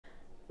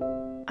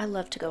I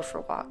love to go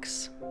for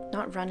walks.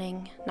 Not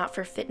running, not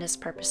for fitness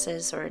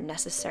purposes or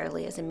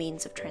necessarily as a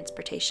means of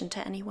transportation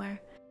to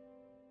anywhere.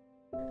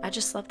 I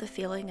just love the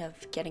feeling of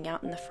getting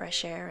out in the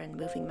fresh air and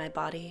moving my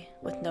body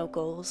with no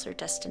goals or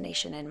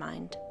destination in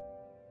mind.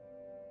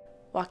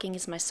 Walking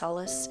is my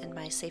solace and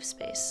my safe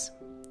space.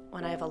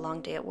 When I have a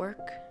long day at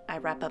work, I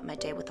wrap up my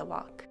day with a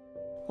walk.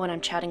 When I'm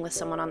chatting with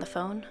someone on the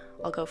phone,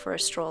 I'll go for a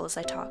stroll as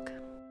I talk.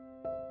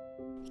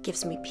 It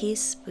gives me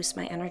peace, boosts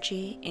my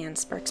energy, and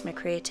sparks my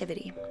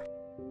creativity.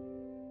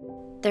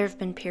 There have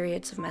been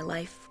periods of my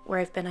life where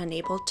I've been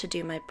unable to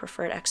do my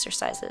preferred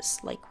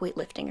exercises like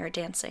weightlifting or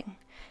dancing,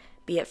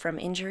 be it from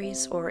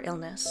injuries or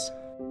illness.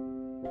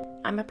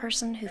 I'm a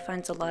person who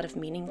finds a lot of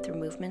meaning through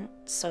movement,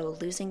 so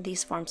losing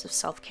these forms of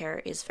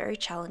self-care is very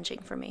challenging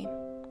for me.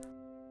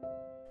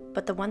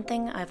 But the one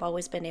thing I've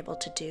always been able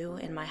to do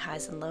in my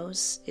highs and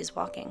lows is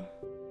walking.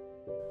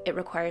 It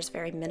requires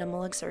very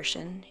minimal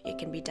exertion, it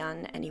can be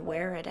done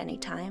anywhere at any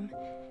time,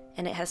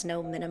 and it has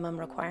no minimum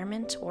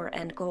requirement or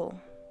end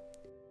goal.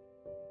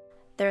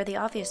 There are the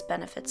obvious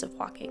benefits of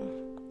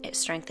walking. It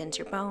strengthens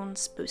your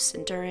bones, boosts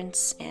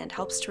endurance, and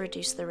helps to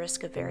reduce the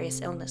risk of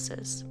various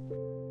illnesses.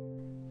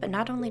 But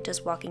not only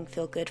does walking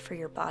feel good for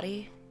your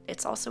body,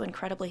 it's also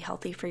incredibly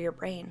healthy for your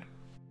brain.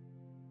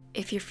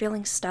 If you're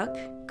feeling stuck,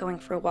 going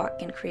for a walk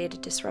can create a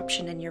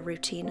disruption in your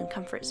routine and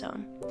comfort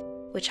zone,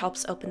 which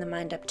helps open the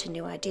mind up to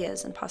new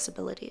ideas and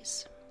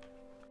possibilities.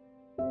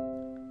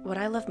 What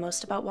I love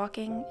most about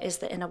walking is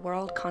that in a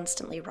world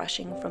constantly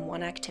rushing from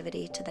one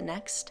activity to the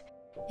next,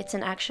 it's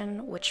an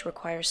action which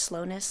requires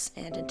slowness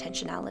and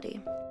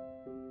intentionality.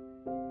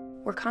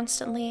 We're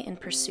constantly in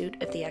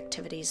pursuit of the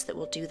activities that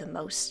will do the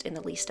most in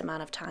the least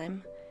amount of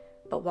time,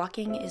 but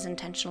walking is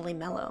intentionally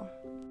mellow.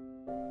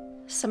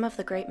 Some of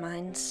the great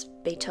minds,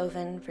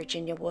 Beethoven,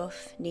 Virginia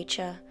Woolf,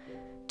 Nietzsche,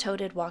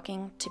 touted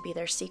walking to be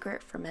their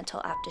secret for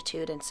mental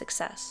aptitude and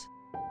success.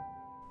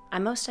 I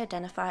most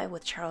identify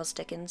with Charles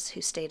Dickens,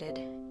 who stated,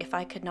 "If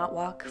I could not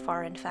walk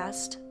far and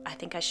fast, I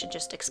think I should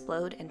just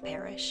explode and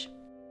perish."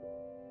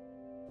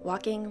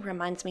 Walking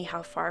reminds me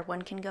how far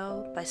one can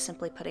go by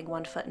simply putting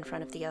one foot in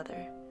front of the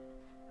other.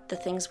 The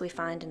things we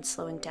find in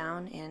slowing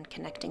down and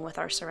connecting with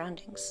our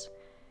surroundings.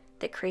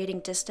 That creating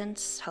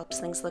distance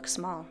helps things look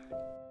small.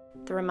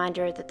 The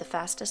reminder that the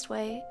fastest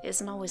way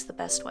isn't always the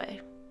best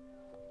way.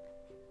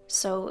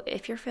 So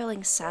if you're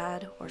feeling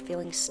sad or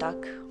feeling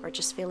stuck or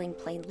just feeling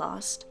plain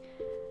lost,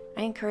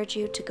 I encourage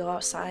you to go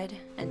outside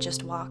and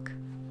just walk.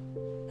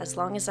 As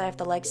long as I have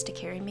the legs to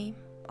carry me,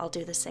 I'll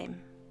do the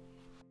same.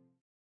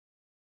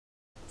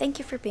 Thank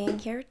you for being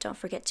here. Don't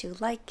forget to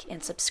like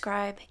and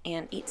subscribe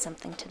and eat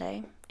something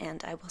today,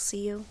 and I will see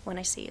you when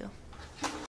I see you.